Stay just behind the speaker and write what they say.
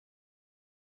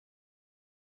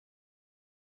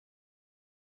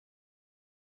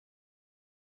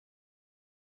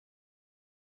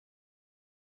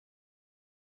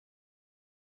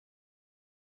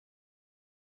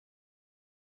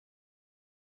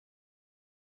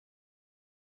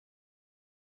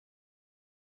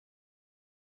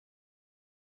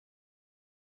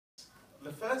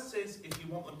The first is if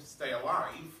you want them to stay alive,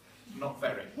 not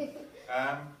very.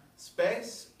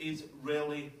 Space is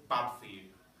really bad for you.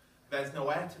 There's no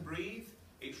air to breathe,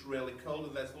 it's really cold,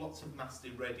 and there's lots of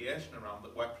nasty radiation around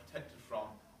that we're protected from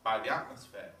by the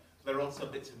atmosphere. There are also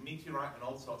bits of meteorite and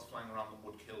all sorts flying around that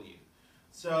would kill you.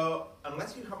 So,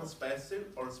 unless you have a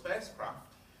spacesuit or a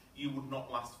spacecraft, you would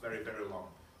not last very, very long.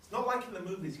 It's not like in the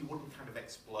movies you wouldn't kind of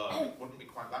explode, it wouldn't be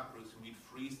quite that gruesome, you'd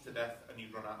freeze to death and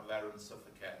you'd run out of air and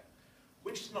suffocate,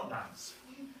 which is not nice.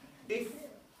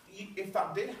 If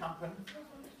that did happen,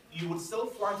 you would still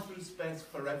fly through space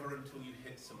forever until you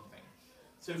hit something.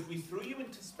 So if we threw you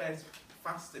into space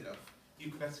fast enough, you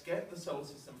could escape the solar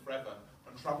system forever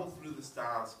and travel through the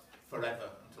stars forever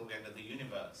until the end of the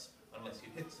universe, unless you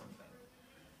hit something.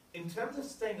 In terms of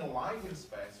staying alive in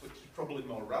space, which is probably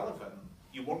more relevant,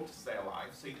 you want to stay alive,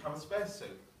 so you have a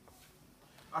spacesuit.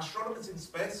 Astronomers in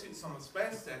spacesuits on the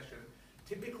space station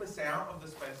typically stay out of the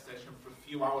space station for a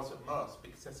few hours at most,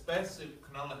 because a spacesuit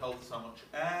can only hold so much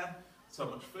air, so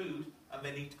much food, and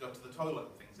they need to go to the toilet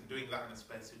and things, and doing that in a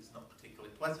spacesuit is not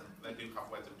particularly pleasant. They do have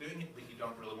ways of doing it, but you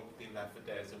don't really want to be in there for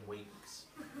days and weeks.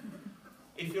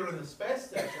 If you're in the space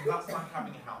station, that's like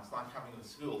having a house, like having a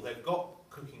school. They've got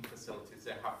cooking facilities,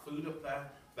 they have food up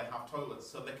there, they have toilets,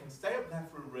 so they can stay up there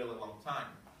for a really long time.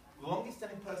 The longest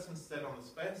any person stayed on the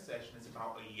space station is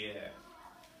about a year.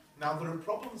 Now, there are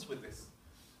problems with this.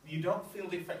 You don't feel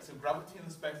the effects of gravity in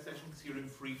the space station because you're in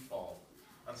free fall.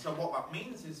 And so what that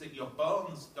means is that your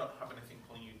bones don't have anything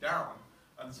pulling you down,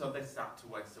 and so they start to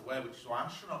waste away, which is why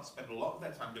astronauts spend a lot of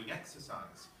their time doing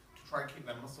exercise to try and keep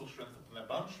their muscle strength up and their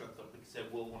bone strength up, because they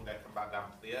will one day come back down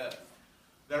to the Earth.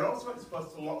 They're also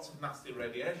exposed to lots of nasty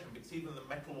radiation, because even the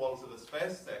metal walls of the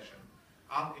space station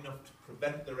aren't enough to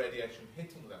prevent the radiation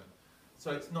hitting them.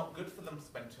 So it's not good for them to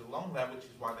spend too long there, which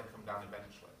is why they come down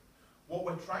eventually. What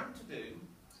we're trying to do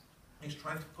is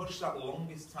trying to push that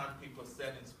longest time people have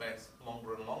stayed in space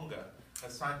longer and longer,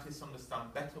 as scientists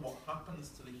understand better what happens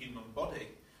to the human body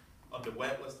under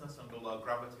weightlessness, under low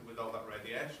gravity with all that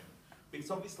radiation. Because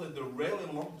obviously the really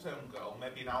long-term goal,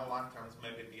 maybe in our lifetimes,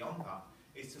 maybe beyond that,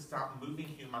 is to start moving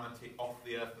humanity off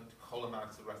the Earth and to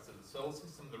colonise the rest of the solar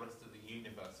system, the rest of the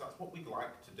universe. That's what we'd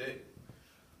like to do.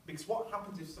 Because what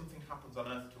happens if something happens on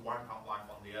Earth to wipe out life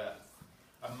on the Earth?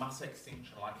 A mass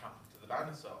extinction like happened to the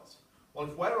dinosaurs. Well,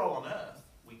 if we're all on Earth,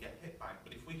 we get hit by it.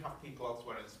 But if we have people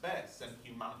elsewhere in space, then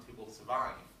humanity will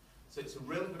survive. So it's a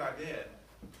really good idea,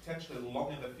 potentially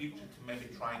long in the future, to maybe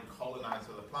try and colonise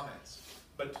other planets.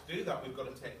 But to do that, we've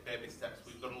got to take baby steps.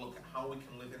 We've got to look at how we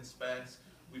can live in space.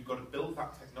 We've got to build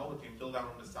that technology and build our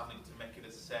understanding to make it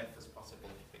as safe as possible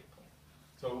for people.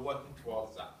 So we're working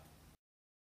towards that.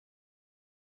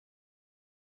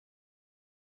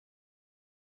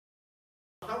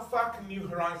 How far can New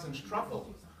Horizons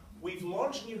travel? We've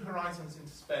launched New Horizons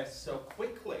into space so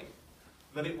quickly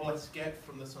that it will escape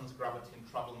from the sun's gravity and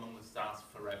travel among the stars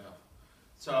forever.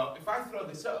 So if I throw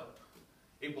this up,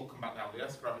 it will come back down. The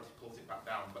Earth's gravity pulls it back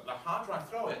down. But the harder I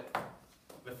throw it,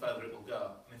 the further it will go.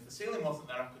 And if the ceiling wasn't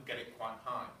there, I could get it quite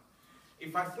high.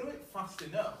 If I threw it fast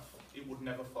enough, it would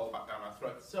never fall back down. I throw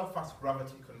it so fast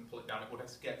gravity couldn't pull it down, it would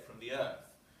escape from the Earth.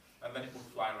 And then it would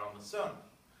fly around the sun.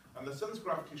 And the sun's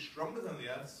gravity is stronger than the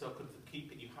Earth, so to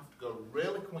keep it, you have to go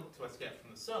really quick to escape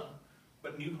from the sun.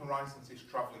 But New Horizons is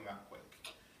travelling that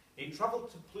quick. It travelled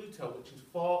to Pluto, which is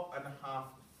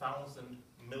 4,500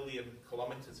 million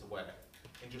kilometres away,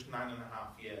 in just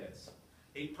 9.5 years.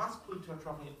 It passed Pluto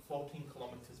travelling at 14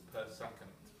 kilometres per second.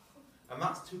 And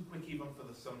that's too quick even for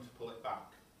the sun to pull it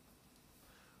back.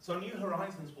 So New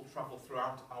Horizons will travel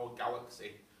throughout our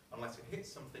galaxy, unless it hits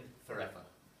something, forever.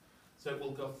 So it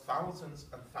will go thousands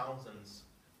and thousands,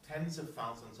 tens of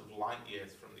thousands of light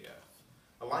years from the Earth.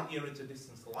 A light year is a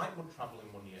distance light would travel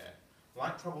in 1 year.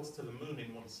 Light travels to the moon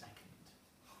in 1 second.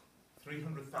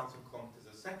 300,000 kilometres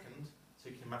a second, so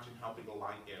you can imagine how big a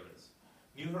light year is.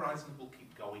 New Horizons will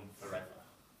keep going forever.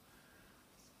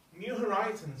 New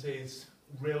Horizons is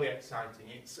really exciting.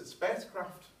 It's a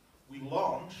spacecraft we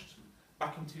launched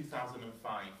back in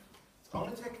 2005. It's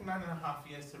only taken 9.5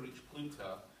 years to reach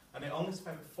Pluto, and it only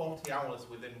spent 40 hours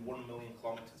within 1 million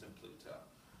kilometres of Pluto.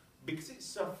 Because it's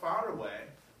so far away,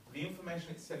 the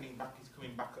information it's sending back is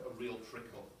coming back at a real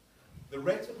trickle. The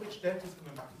rate at which data is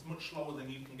coming back is much slower than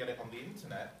you can get it on the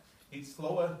internet. It's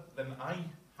slower than I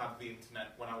had the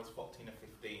internet when I was 14 or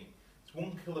 15. It's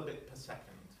 1 kilobit per second.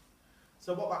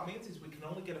 So what that means is we can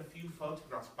only get a few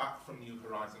photographs back from New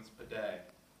Horizons per day.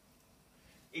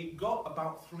 It got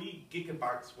about 3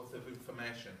 gigabytes worth of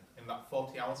information in that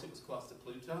 40 hours it was close to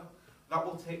Pluto. That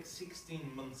will take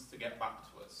 16 months to get back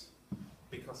to us,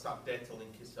 because that data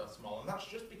link is so small. And that's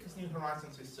just because New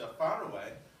Horizons is so far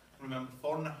away, remember,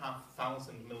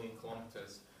 4,500 million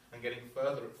kilometres and getting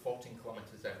further at 14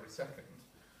 kilometres every second.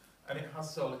 And it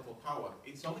has so little power.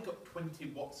 It's only got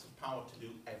 20 watts of power to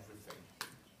do everything.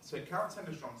 So it can't send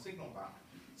a strong signal back.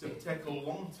 So it will take a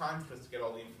long time for us to get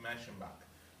all the information back.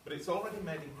 But it's already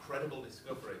made incredible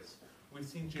discoveries. We've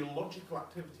seen geological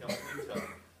activity on Pluto,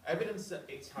 evidence that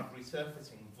it's had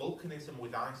resurfacing, volcanism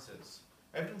with ices,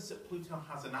 evidence that Pluto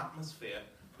has an atmosphere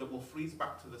that will freeze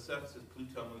back to the surface as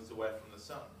Pluto moves away from the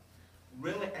sun.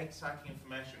 Really exciting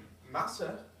information.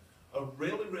 NASA are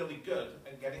really, really good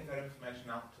at getting their information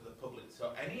out to the public.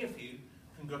 So any of you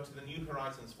can go to the New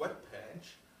Horizons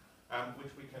webpage,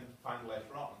 which we can find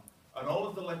later on, and all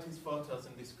of the latest photos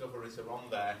and discoveries are on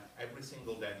there every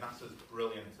single day. NASA's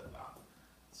brilliant at that.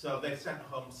 So they sent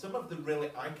home some of the really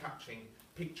eye-catching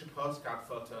picture postcard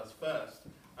photos first,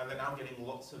 and they're now getting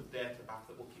lots of data back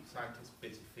that will keep scientists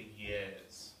busy for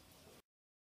years.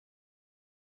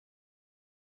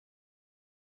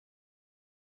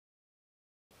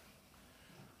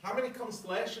 How many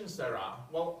constellations there are?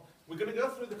 Well, we're going to go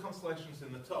through the constellations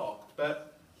in the talk,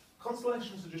 but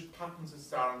constellations are just patterns of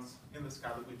stars in the sky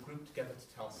that we've grouped together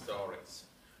to tell stories.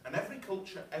 And every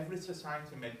culture, every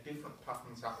society made different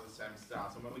patterns out of the same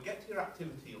stars. And when we get to your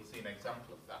activity, you'll see an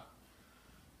example of that.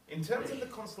 In terms of the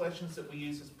constellations that we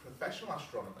use as professional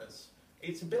astronomers,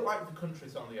 it's a bit like the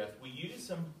countries on the Earth. We use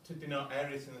them to denote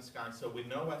areas in the sky so we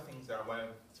know where things are,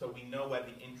 so we know where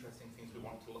the interesting things we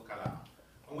want to look at are.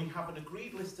 And we have an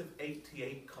agreed list of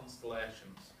 88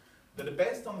 constellations that are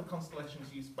based on the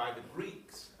constellations used by the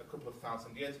Greeks a couple of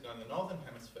thousand years ago in the Northern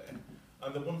Hemisphere,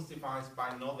 and the ones devised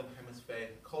by Northern Hemisphere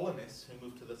colonists who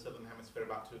moved to the Southern Hemisphere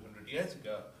about 200 years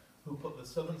ago, who put the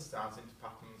southern stars into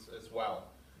patterns as well.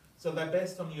 So they're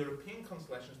based on European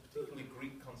constellations, particularly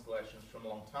Greek constellations from a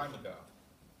long time ago.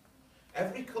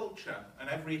 Every culture and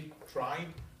every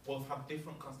tribe will have had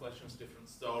different constellations, different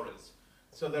stories.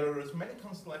 So there are as many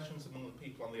constellations among the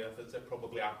people on the Earth as there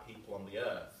probably are people on the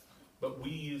Earth. But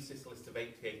we use this list of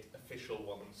 88 official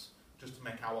ones just to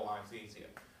make our lives easier.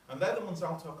 And they're the ones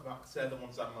I'll talk about because they're the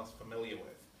ones I'm most familiar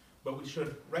with. But we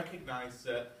should recognise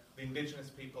that the indigenous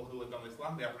people who lived on this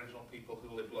land, the Aboriginal people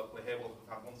who live locally here, will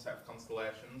have had one set of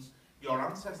constellations. Your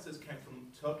ancestors came from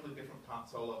totally different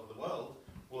parts all over the world,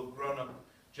 will have grown up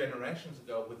generations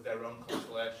ago with their own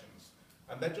constellations.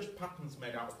 And they're just patterns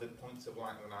made out of the points of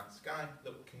light in the night sky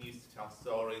that we can use to tell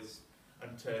stories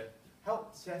and to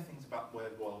help say things about the way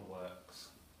the world works.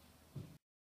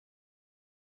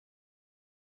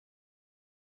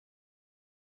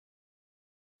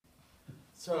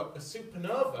 So a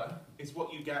supernova is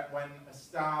what you get when a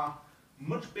star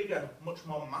much bigger, much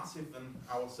more massive than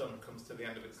our sun comes to the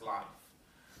end of its life.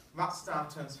 That star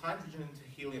turns hydrogen into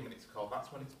helium in its core.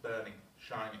 That's when it's burning,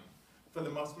 shining. For the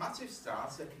most massive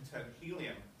stars, they can turn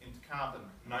helium into carbon,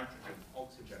 nitrogen,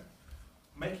 oxygen,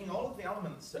 making all of the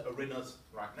elements that are in us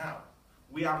right now.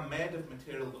 We are made of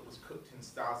material that was cooked in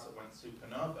stars that went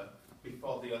supernova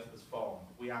before the Earth was formed.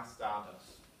 We are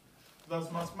stardust.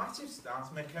 Those most massive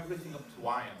stars make everything up to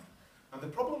iron. And the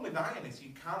problem with iron is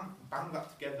you can't band that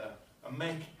together and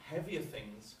make heavier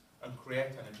things and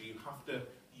create energy. You have to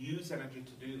use energy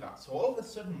to do that. So all of a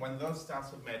sudden, when those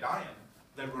stars have made iron,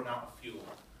 they run out of fuel.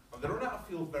 And they run out of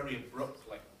fuel very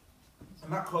abruptly.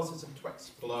 And that causes them to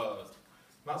explode.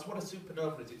 That's what a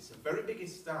supernova is. It's the very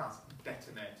biggest stars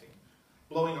detonating,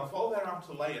 blowing off all their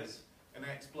outer layers in an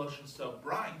explosion so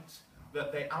bright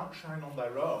that they outshine on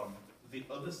their own the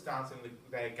other stars in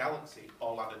their galaxy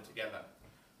all added together.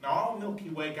 Now our Milky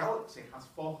Way galaxy has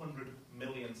 400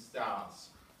 million stars,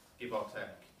 give or take.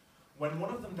 When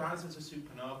one of them dies as a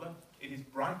supernova, it is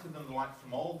brighter than the light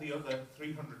from all the other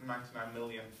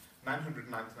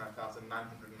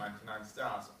 399,999,999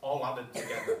 stars, all added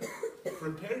together, for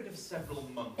a period of several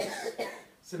months.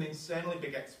 It's an insanely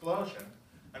big explosion,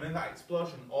 and in that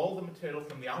explosion, all the material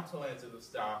from the outer layers of the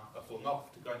star are flung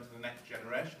off to go into the next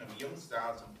generation of young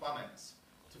stars and planets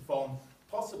to form,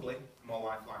 possibly, more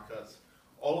life like us.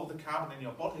 All of the carbon in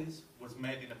your bodies was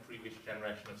made in a previous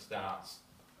generation of stars.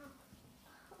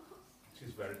 Which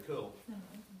is very cool.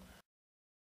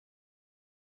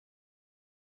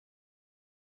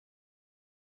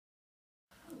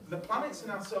 The planets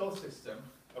in our solar system,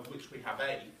 of which we have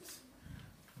 8,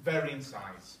 vary in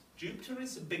size. Jupiter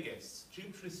is the biggest.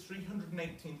 Jupiter is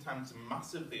 318 times the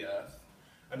mass of the Earth,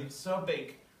 and it's so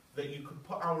big that you could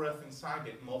put our Earth inside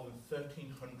it more than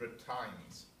 1,300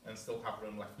 times and still have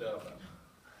room left over.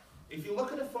 If you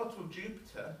look at a photo of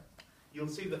Jupiter, you'll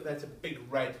see that there's a big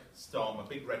red storm, a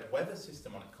big red weather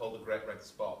system on it called the Great Red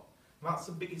Spot. And that's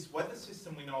the biggest weather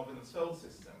system we know of in the solar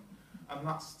system. And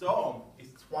that storm is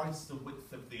twice the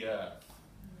width of the Earth.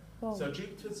 Whoa. So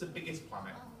Jupiter's the biggest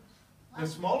planet. The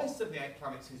smallest of the 8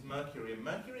 planets is Mercury, and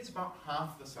Mercury is about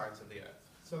half the size of the Earth.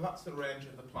 So that's the range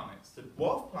of the planets. The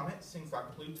dwarf planets, things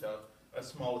like Pluto, are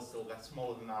smaller still. They're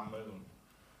smaller than our moon.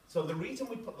 So the reason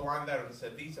we put the line there and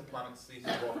said these are planets, these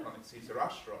are dwarf planets, these are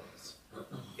asteroids,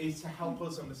 is to help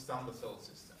us understand the solar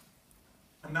system.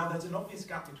 And now there's an obvious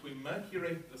gap between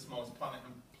Mercury, the smallest planet,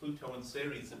 and Pluto and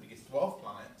Ceres, the biggest dwarf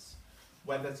planets,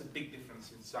 where there's a big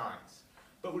difference in size.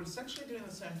 But we're essentially doing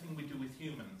the same thing we do with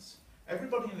humans.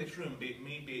 Everybody in this room, be it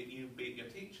me, be it you, be it your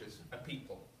teachers, are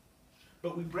people.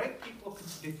 But we break people up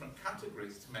into different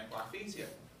categories to make life easier.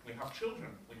 We have children,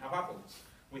 we have adults,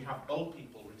 we have old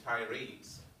people,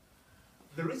 retirees.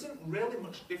 There isn't really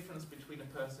much difference between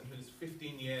a person who's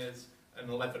 15 years and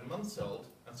 11 months old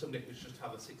and somebody who's just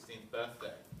had a 16th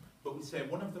birthday. But we say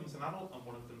one of them's an adult and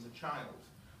one of them's a child.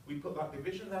 We put that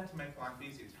division there to make life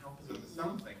easier, to help us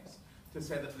understand things, to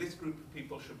say that this group of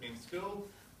people should be in school,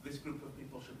 this group of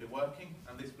people should be working,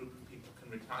 and this group of people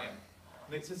can retire.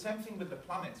 And it's the same thing with the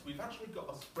planets. We've actually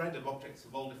got a spread of objects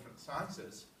of all different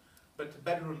sizes, but to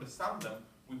better understand them,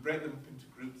 we break them up into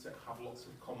groups that have lots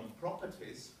of common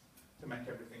properties to make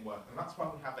everything work. And that's why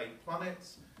we have 8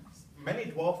 planets, many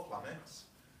dwarf planets,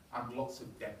 and lots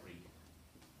of debris.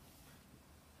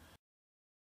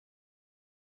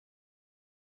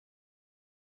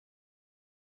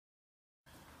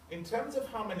 In terms of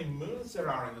how many moons there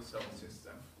are in the solar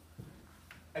system,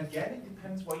 again, it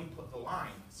depends where you put the line.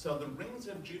 So the rings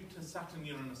of Jupiter, Saturn,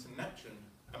 Uranus, and Neptune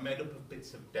are made up of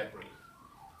bits of debris.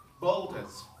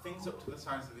 Boulders, things up to the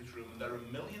size of this room, there are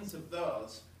millions of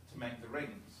those to make the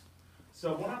rings.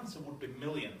 So one answer would be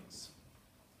millions.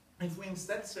 If we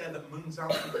instead say that moons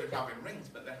aren't simply having rings,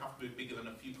 but they have to be bigger than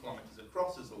a few kilometres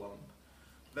across as a lump,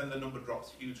 then the number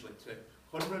drops hugely to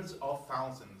hundreds or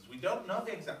thousands. We don't know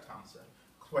the exact answer,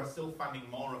 because we're still finding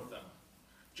more of them.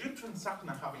 Jupiter and Saturn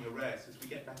are having a race. As we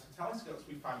get better telescopes,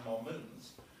 we find more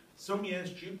moons. Some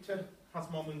years Jupiter has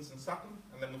more moons than Saturn,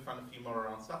 and then we find a few more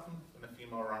around Saturn and a few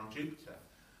more around Jupiter.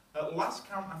 At last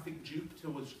count, I think Jupiter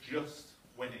was just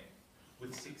winning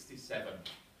with 67.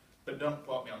 But don't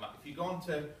quote me on that. If you go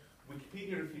onto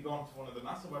Wikipedia, if you go onto one of the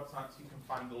NASA websites, you can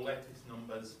find the latest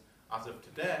numbers as of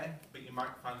today, but you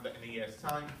might find that in a year's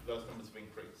time, those numbers have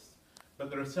increased. But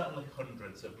there are certainly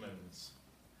hundreds of moons.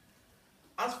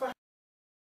 As for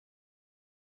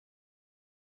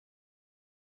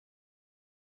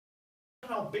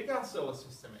how big our solar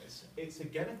system is, it's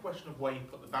again a question of where you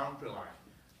put the boundary line.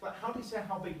 Like, how do you say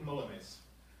how big Mullum is?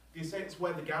 Do you say it's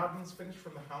where the gardens finish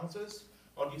from the houses?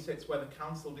 Or do you say it's where the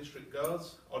council district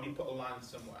goes? Or do you put a line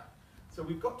somewhere? So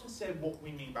we've got to say what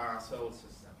we mean by our solar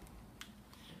system.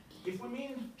 If we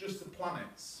mean just the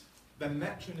planets, then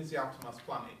Neptune is the outermost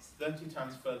planet. It's 30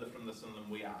 times further from the sun than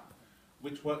we are,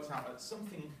 which works out at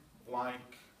something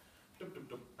like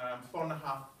 4.5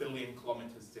 billion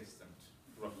kilometres distant,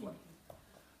 roughly.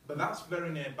 But that's very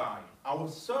nearby. Our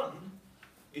sun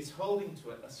is holding to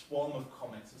it a swarm of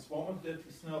comets, a swarm of dirty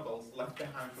snowballs left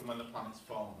behind from when the planets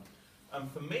formed. And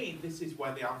for me, this is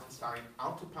where the outer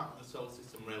part of the solar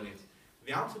system really is.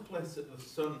 The outer place that the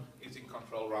sun is in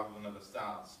control rather than other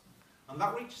stars. And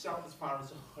that reaches out as far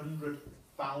as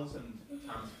 100,000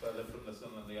 times further from the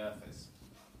sun than the Earth is.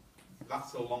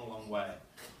 That's a long, long way.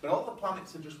 But all the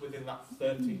planets are just within that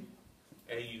 30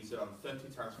 AU zone, 30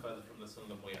 times further from the sun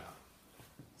than we are.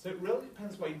 So it really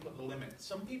depends where you put the limit.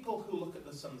 Some people who look at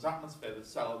the sun's atmosphere, the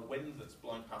solar wind that's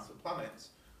blowing past the planets,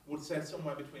 would say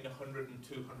somewhere between 100 and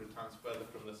 200 times further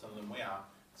from the sun than we are,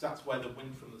 because that's where the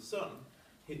wind from the sun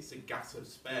hits the gas of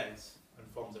space and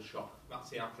forms a shock.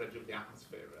 That's the outer edge of the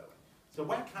atmosphere, really. So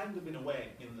we're kind of, in a way,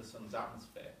 in the sun's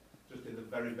atmosphere, just in the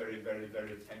very, very, very,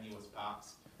 very tenuous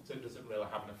parts, so it doesn't really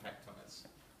have an effect on us.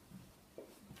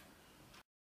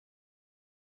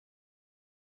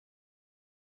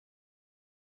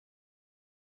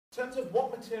 In terms of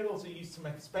what materials are used to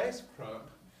make a space probe,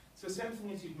 it's the same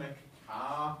thing as you'd make a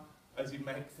car, as you'd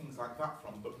make things like that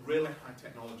from, but really high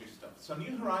technology stuff. So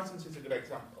New Horizons is a good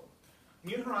example.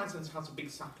 New Horizons has a big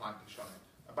satellite dish on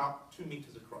it, about 2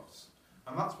 meters across.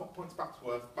 And that's what points back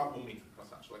to Earth, about 1 meter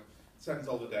across actually, sends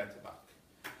all the data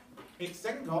back. It's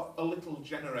then got a little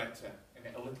generator in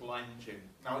it, a little engine.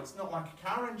 Now it's not like a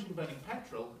car engine burning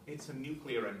petrol, it's a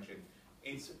nuclear engine.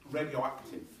 It's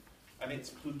radioactive, and it's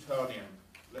plutonium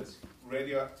that's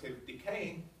radioactive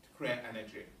decaying to create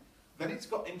energy. Then it's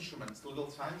got instruments, little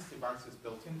science devices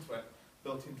built into it,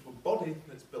 built into a body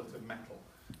that's built of metal.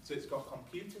 So it's got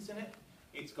computers in it,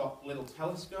 it's got little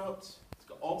telescopes, it's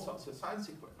got all sorts of science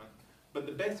equipment, but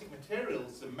the basic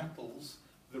materials, the metals,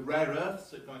 the rare earths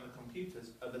that go in the computers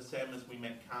are the same as we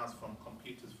make cars from,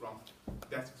 computers from,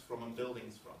 desks from, and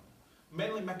buildings from.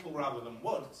 Mainly metal rather than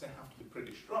wood, because they have to be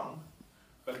pretty strong,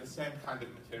 but the same kind of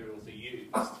materials are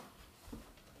used.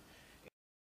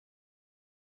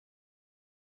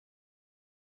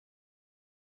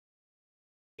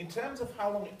 In terms of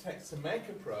how long it takes to make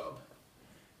a probe,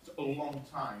 it's a long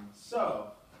time.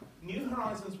 So, New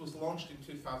Horizons was launched in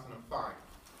 2005.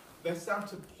 They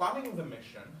started planning the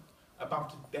mission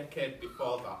about a decade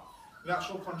before that. The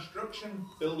actual construction,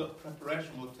 build-up,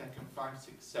 preparation will have taken 5,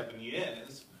 6, 7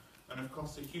 years, and have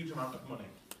cost a huge amount of money.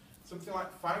 Something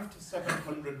like $500 to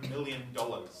 $700 million.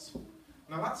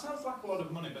 Now that sounds like a lot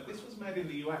of money, but this was made in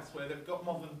the US where they've got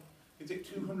more than, is it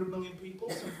 200 million people,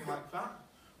 something like that?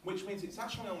 Which means it's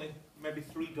actually only maybe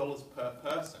 $3 per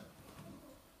person.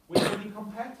 Which, when you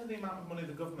compare to the amount of money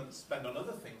the government spend on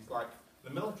other things like the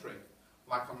military,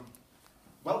 like on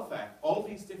welfare, all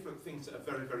these different things that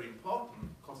are very, very important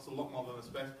cost a lot more than the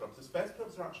space probes. The space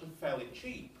probes are actually fairly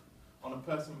cheap on a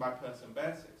person-by-person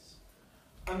basis.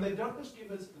 And they don't just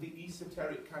give us the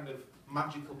esoteric kind of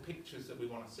magical pictures that we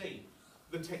want to see.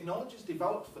 The technologies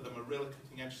developed for them are really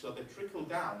cutting edge, so they trickle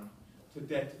down to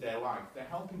day-to-day life. They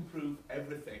help improve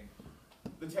everything.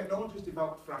 The technologies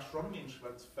developed for astronomy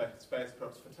instruments, for space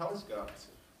probes, for telescopes,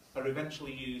 are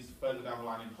eventually used further down the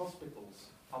line in hospitals,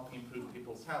 helping improve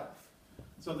people's health.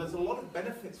 So there's a lot of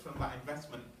benefits from that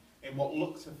investment in what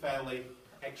looks a fairly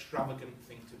extravagant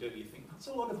thing to do. You think, that's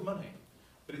a lot of money,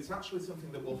 but it's actually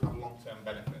something that will have long-term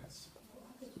benefits.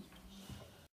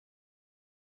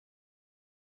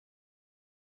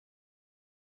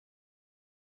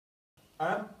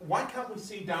 Why can't we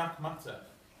see dark matter?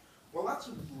 Well, that's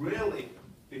a really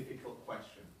difficult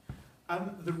question.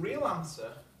 The real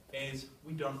answer is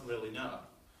we don't really know.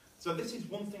 So this is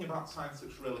one thing about science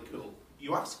that's really cool.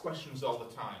 You ask questions all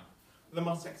the time. The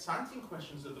most exciting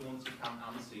questions are the ones you can't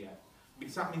answer yet,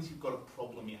 because that means you've got a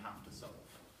problem you have to solve.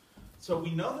 So we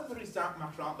know that there is dark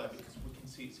matter out there because we can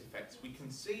see its effects. We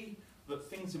can see that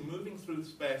things are moving through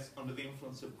space under the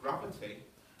influence of gravity,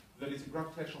 that is a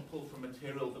gravitational pull from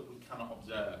material that we cannot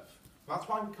observe. That's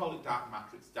why we call it dark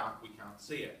matter. It's dark, we can't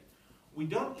see it. We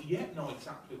don't yet know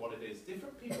exactly what it is.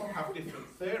 Different people have different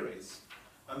theories,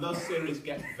 and those theories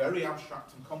get very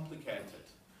abstract and complicated.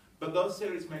 But those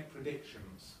theories make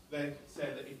predictions. They say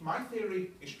that if my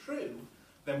theory is true,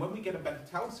 then when we get a better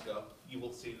telescope, you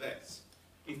will see this.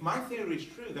 If my theory is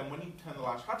true, then when you turn the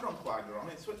Large Hadron Collider on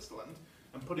in Switzerland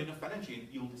and put enough energy in,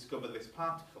 you'll discover this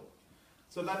particle.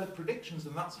 So they're the predictions,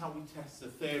 and that's how we test the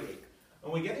theory.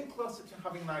 And we're getting closer to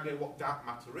having an idea what dark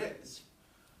matter is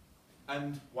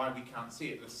and why we can't see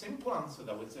it. The simple answer,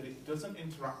 though, is that it doesn't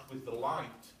interact with the light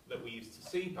that we used to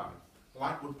see by.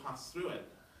 Light would pass through it,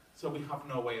 so we have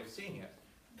no way of seeing it.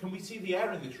 Can we see the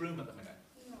air in this room at the minute?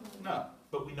 No,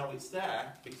 but we know it's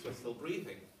there because we're still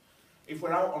breathing. If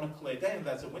we're out on a clear day and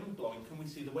there's a wind blowing, can we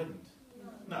see the wind?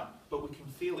 No, but we can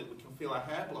feel it. We can feel our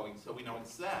hair blowing, so we know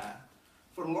it's there.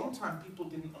 For a long time, people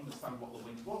didn't understand what the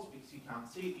wind was because you can't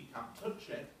see it, you can't touch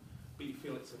it, but you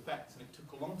feel its effects. And it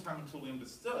took a long time until we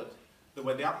understood the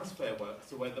way the atmosphere works,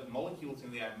 the way that molecules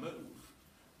in the air move.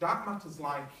 Dark matter's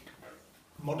like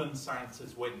modern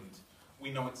science's wind.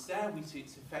 We know it's there, we see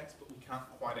its effects, but we can't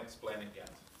quite explain it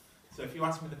yet. So if you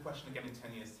ask me the question again in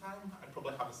 10 years' time, I'd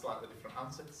probably have a slightly different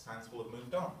answer because science will have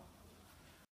moved on.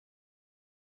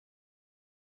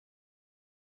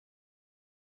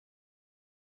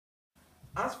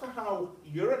 As for how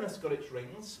Uranus got its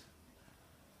rings,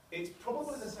 it's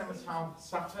probably the same as how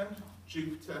Saturn,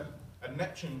 Jupiter, and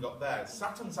Neptune got theirs.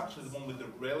 Saturn's actually the one with the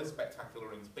really spectacular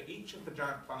rings, but each of the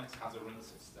giant planets has a ring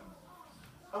system.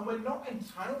 And we're not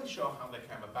entirely sure how they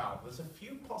came about. There's a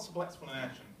few possible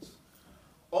explanations.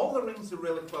 All the rings are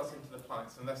really close into the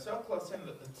planets, and they're so close in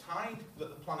that the tide that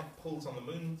the planet pulls on the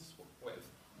moons with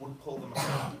would pull them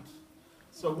apart.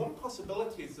 So one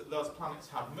possibility is that those planets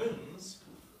have moons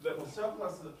that were so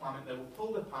close to the planet they were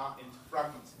pulled apart into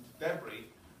fragments, into debris,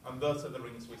 and those are the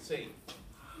rings we see.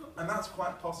 And that's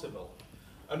quite possible.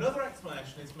 Another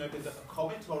explanation is maybe that a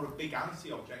comet or a big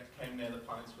icy object came near the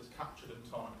planets, was captured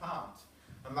and torn apart,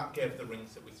 and that gave the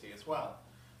rings that we see as well.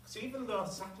 Because even though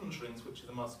Saturn's rings, which are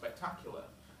the most spectacular,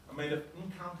 are made of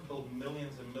uncountable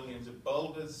millions and millions of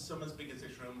boulders, some as big as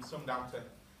this room, some down to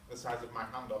the size of my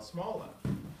hand or smaller,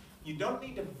 you don't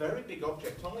need a very big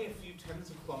object, only a few tens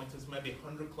of kilometres, maybe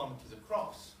 100 kilometres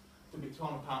across, to be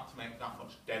torn apart to make that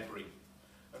much debris.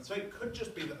 And so it could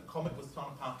just be that a comet was torn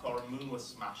apart or a moon was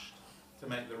smashed to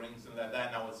make the rings, and they're there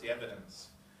now as the evidence.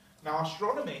 Now,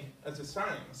 astronomy as a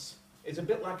science is a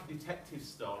bit like a detective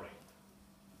story.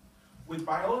 With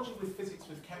biology, with physics,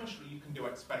 with chemistry, you can do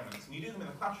experiments, and you do them in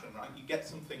the classroom, right? You get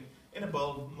something in a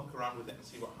bowl, muck around with it and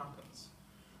see what happens.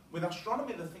 With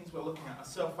astronomy, the things we're looking at are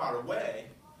so far away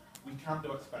we can't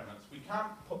do experiments. We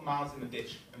can't put Mars in a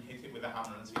dish and hit it with a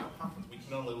hammer and see what happens. We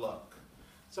can only look.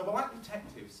 So we're like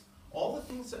detectives. All the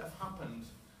things that have happened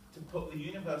to put the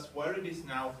universe where it is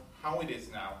now, how it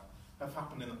is now, have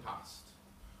happened in the past.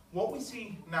 What we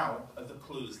see now are the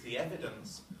clues, the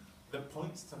evidence that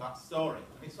points to that story.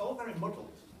 And it's all very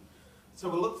muddled. So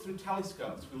we look through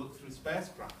telescopes, we look through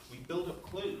spacecraft, we build up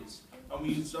clues, and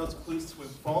we use those clues to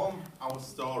inform our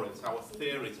stories, our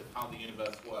theories of how the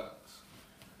universe works.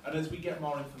 And as we get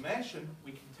more information,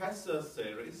 we can test those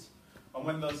theories, and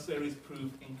when those theories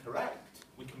prove incorrect,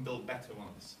 we can build better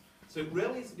ones. So it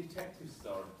really is a detective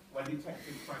story, where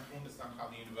detectives trying to understand how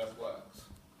the universe works.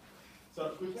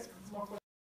 So can we get some more questions?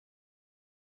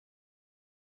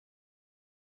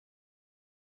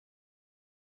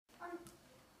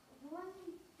 One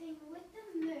thing with the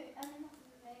moon, not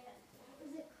the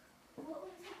moon, what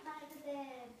was it like that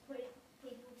they're putting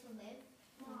people to live?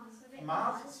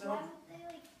 Mars. So why would they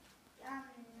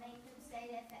make them stay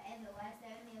there forever? Why is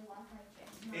there only a long trip?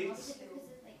 Is it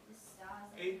because of the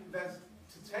stars?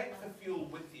 To take the fuel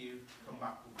with you, come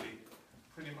back would be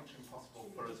pretty much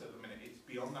impossible for us at the minute. It's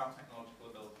beyond our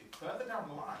technological ability. Further down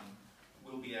the line,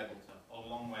 we'll be able to, a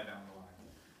long way down the line.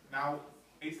 Now,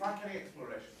 it's like any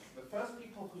exploration. The first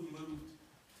people who moved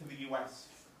to the US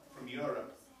from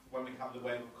Europe, when we had the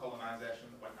wave of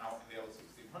colonisation that went out in the early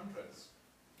 1600s,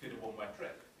 did a one-way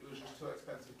trip. It was just too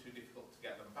expensive, too difficult to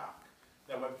get them back.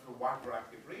 They went for a wide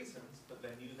variety of reasons, but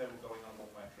they knew they were going on a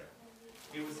one-way trip.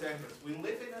 It was dangerous. We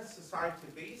live in a society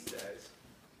these days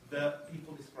that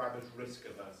people describe as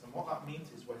risk-averse, and what that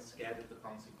means is we're scared of the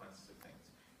consequences of things.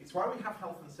 It's why we have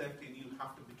health and safety, and you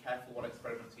have to be careful what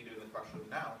experiments you do in the classroom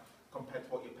now compared to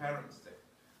what your parents did.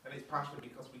 And it's partially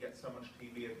because we get so much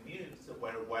TV and news that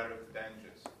we're aware of the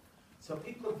dangers. So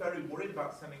people are very worried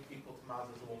about sending people to Mars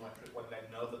as a one-way trip when they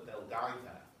know that they'll die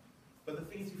there. But the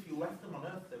thing is, if you left them on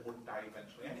Earth, they would die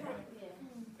eventually anyway.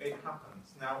 It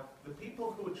happens. Now, the people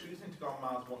who are choosing to go on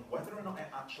Mars wonder whether or not it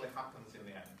actually happens in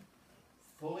the end.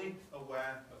 Fully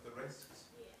aware of the risks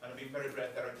and have been very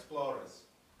brave. They're explorers.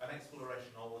 And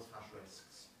exploration always has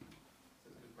risks.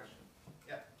 So it's a good question.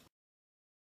 Yeah.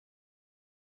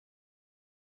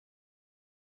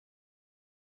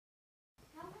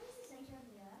 How big is the centre of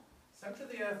the Earth? Centre of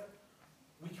the Earth,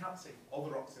 we can't see all the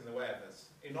rocks in the way of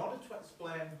us. In order to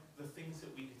explain the things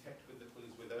that we detect with the clues,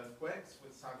 with earthquakes,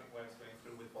 with seismic waves going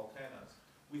through, with volcanoes,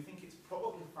 we think it's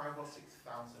probably 5,000 or 6,000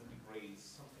 degrees,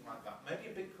 something like that.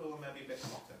 Maybe a bit cooler, maybe a bit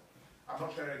hotter. I'm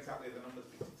not sure exactly the numbers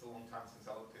because it's a long time since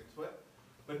I looked into it.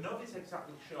 But nobody's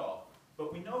exactly sure. But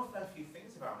we know a fair few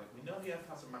things about it. We know the Earth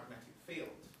has a magnetic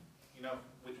field,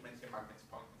 which makes the magnets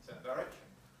point in a certain direction.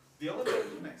 The only way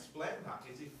we can explain that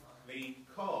is if the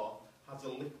core has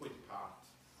a liquid part.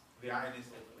 The iron is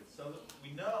liquid. So that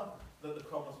we know that the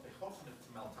core must be hot enough to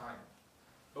melt iron.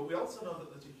 But we also know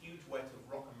that there's a huge weight of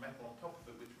rock and metal on top of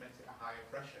it, which makes it a higher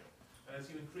pressure. And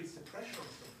as you increase the pressure on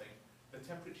something, the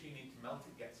temperature you need to melt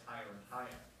it gets higher and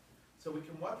higher. So we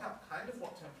can work out kind of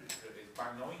what temperature it is by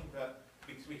knowing that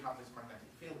because we have this magnetic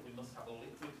field, we must have a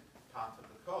liquid part of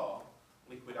the core,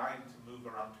 liquid iron, to move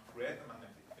around to create the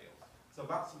magnetic field. So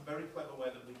that's a very clever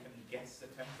way that we can guess the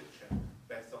temperature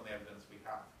based on the evidence we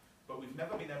have. But we've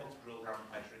never been able to drill down and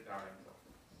measure it directly.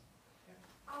 Yeah.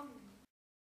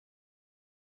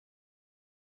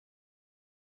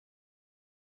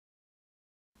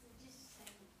 Just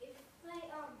saying, if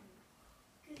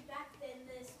because back then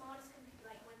the smartest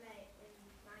computer, when they in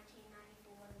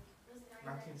 1994, was it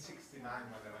 1969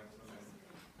 when they went to the moon.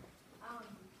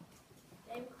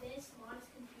 Their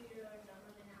smartest computer are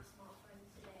dumber than our smartphones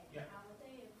today. Yeah. How would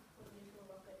they have put into a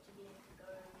rocket to be able to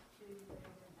go to the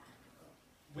moon and back?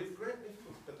 With great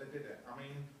difficulty, but they did it. I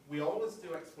mean, we always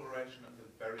do exploration at the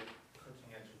very cutting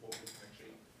edge of what we can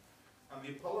achieve. And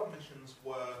the Apollo missions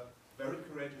were very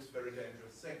courageous, very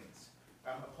dangerous things.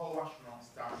 Apollo astronauts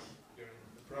died during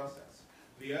the process.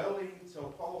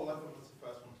 So Apollo 11 was the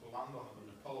first one to land on the moon.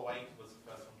 Apollo 8 was the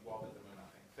first one to orbit the moon, I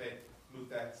think. They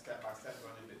moved there step by step,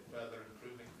 going a bit further,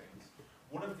 improving things.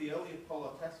 One of the early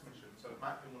Apollo test missions, so it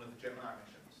might be one of the Gemini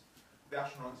missions, the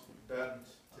astronauts were burnt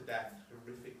to death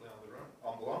horrifically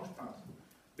on the launch pad.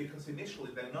 Because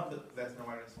initially they know that there's no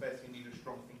air in space, you need a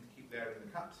strong thing to keep the air in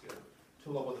the capsule. To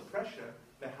lower the pressure,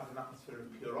 they have an atmosphere of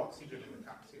pure oxygen in the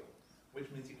capsule, which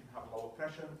means you can have lower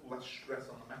pressure, less stress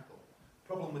on the metal.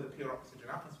 Problem with a pure oxygen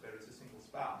atmosphere is a single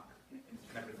spark,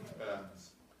 and everything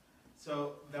burns.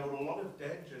 So there were a lot of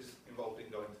dangers involved in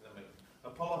going to the moon.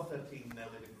 Apollo 13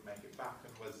 nearly didn't make it back and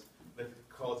was the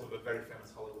cause of a very famous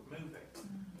Hollywood movie.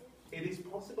 It is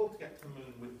possible to get to the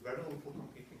moon with very little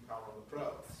computing power on the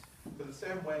probes. For the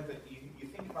same way that you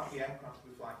think about the aircraft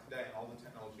we fly today and all the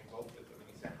technology involved with them, and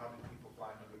you say, how did people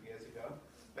fly 100 years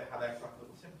they had aircraft that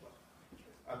were simpler.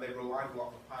 And they relied a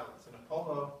lot on the pilots. And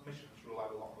Apollo missions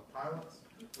relied a lot on the pilots,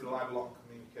 relied a lot on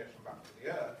communication back to the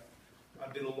Earth,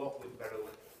 and did a lot with very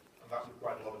little. And that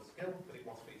required a lot of skill, but it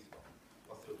was feasible.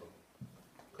 Was doable.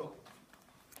 Cool.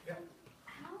 Yeah.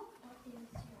 How hot is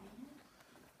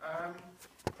uranium?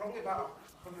 Probably about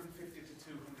 150 to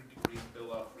 200 degrees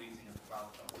below freezing at the cloud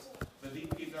tops. The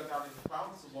deeper you go down in the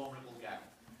clouds, the warmer it will get.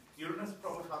 Uranus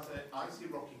probably has an icy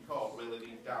rocky core really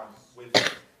deep down, with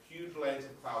huge layers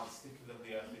of clouds thicker than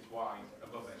the Earth is wide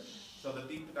above it. So the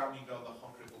deeper down you go, the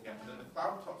hotter it will get. And at the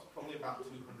cloud top's probably about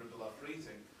 200 below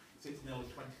freezing. So it's nearly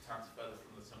 20 times further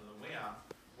from the sun than we are,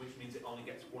 which means it only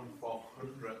gets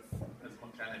 1/400th as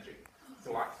much energy.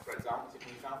 So light spreads out as it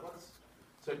moves outwards.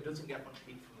 So it doesn't get much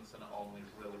heat from the sun at all, and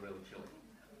it's really, really chilly.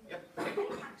 Yep. If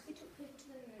we actually took people to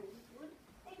the moon, would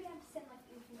they be able to send like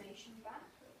information back,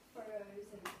 photos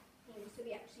and things, so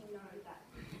we actually know that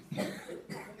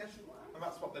mission works? And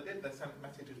that's what they did. They sent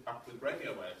messages back with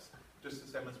radio waves, just the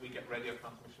same as we get radio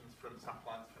transmissions from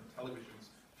satellites, from televisions,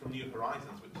 from New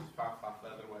Horizons, which is far, far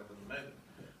further away than the moon.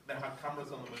 They had cameras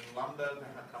on the moon lander,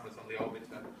 they had cameras on the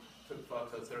orbiter, took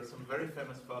photos. There are some very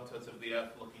famous photos of the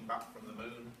Earth looking back from the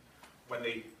moon when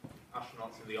the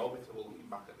astronauts in the orbiter were looking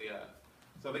back at the Earth.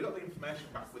 So they got the information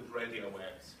back with radio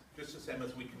waves, just the same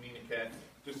as we communicate,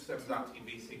 just the same as our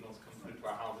TV signals come through to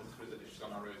our houses through the dishes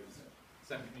on our roofs.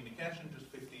 Same communication, just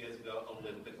 50 years ago, a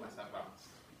little bit less advanced.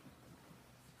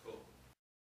 Cool.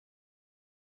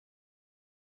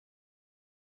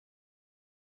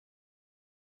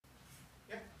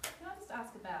 Yeah? Can I just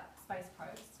ask about space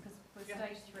probes? Because for Yeah.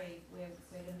 stage 3, we're going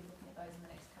to be looking at those in the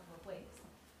next couple of weeks.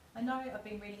 I know I've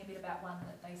been reading a bit about one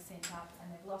that they sent up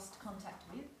and they've lost contact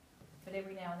with, but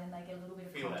every now and then they get a little bit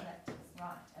of Feel it. contact.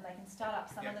 Right, and they can start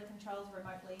up some Yeah. of the controls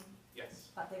remotely,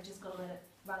 Yes. but they've just got to let it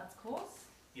run its course.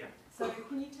 Yeah. So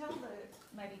can you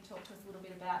maybe talk to us a little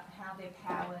bit about how they're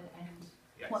powered and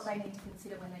Yes. what they need to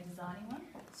consider when they're designing one?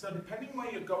 So depending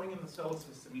where you're going in the solar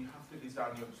system, you have to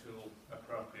design your tool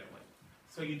appropriately.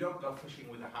 So you don't go fishing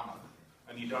with a hammer,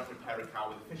 and you don't repair a car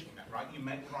with a fishing net, right? You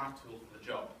make the right tool for the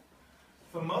job.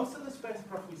 For most of the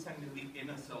spacecraft we send in the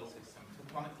inner solar system,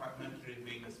 to planets like Mercury,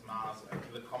 Venus, Mars, and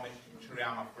to the comet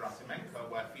Churyumov-Gerasimenko,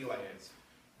 where Philae is,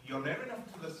 you're near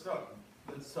enough to the sun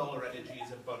that solar energy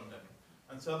is abundant.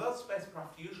 And so those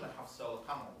spacecraft usually have solar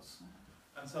panels.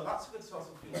 And so that's a good source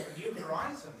of fuel. For New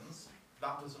Horizons,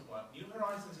 that doesn't work. New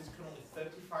Horizons is currently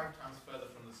 35 times further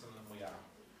from the sun than we are,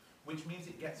 which means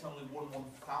it gets only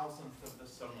 1/1000th of the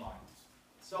sunlight.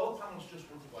 Solar panels just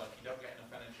wouldn't work. You don't get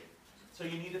enough energy. So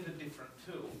you needed a different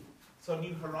tool. So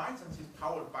New Horizons is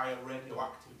powered by a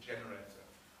radioactive generator.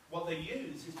 What they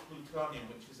use is plutonium,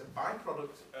 which is a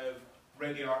byproduct of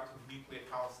radioactive nuclear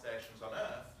power stations on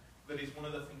Earth. That is one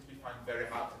of the things we find very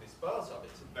hard to dispose of.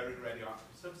 It's a very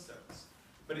radioactive substance.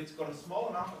 But it's got a small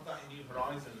amount of that in New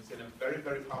Horizons in a very,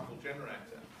 very powerful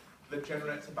generator that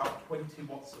generates about 20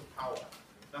 watts of power.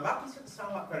 Now that doesn't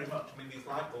sound like very much. I mean, these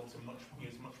light bulbs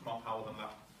use much more power than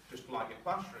that, just to light your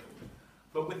classroom.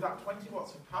 But with that 20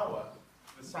 watts of power,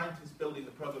 the scientists building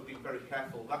the probe are being very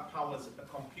careful. That powers a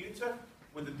computer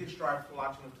with a disk drive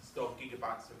large enough to store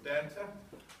gigabytes of data.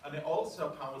 And it also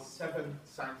powers 7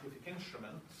 scientific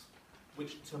instruments,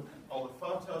 which took all the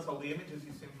photos, all the images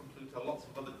you've seen from Pluto, lots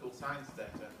of other cool science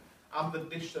data, and the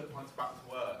dish that points back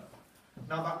to Earth.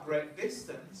 Now that great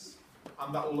distance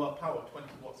and that low power, 20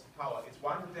 watts of power, is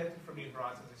why the data from New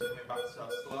Horizons is coming back so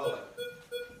slowly.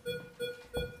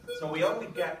 So we only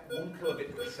get 1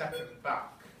 kilobit per second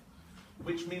back,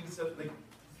 which means that the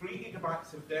 3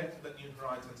 gigabytes of data that New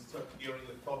Horizons took during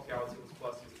the 40 hours it was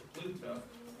closest to Pluto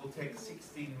will take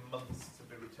 16 months to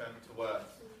be returned to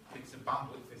Earth. Because the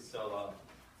bandwidth is so low.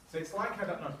 So it's like, I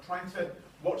don't know, trying to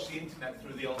watch the internet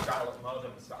through the old dial-up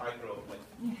modems that I grew up with,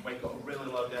 where you've got a really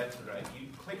low data rate. You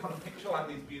click on a picture like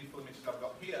these beautiful images I've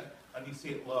got here, and you see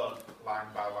it load line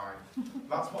by line.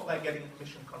 That's what they're getting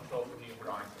mission control from New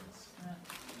Horizons.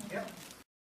 Yeah.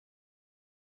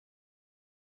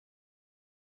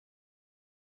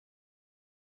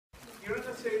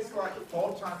 Uranus is like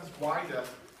 4 times wider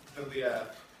than the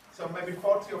Earth, so maybe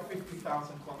 40 or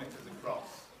 50,000 kilometers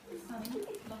across.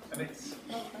 And it's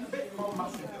a bit more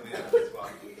massive than the Earth as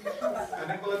well.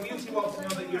 And it will amuse you all to know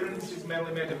that Uranus is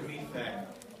mainly made of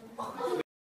methane.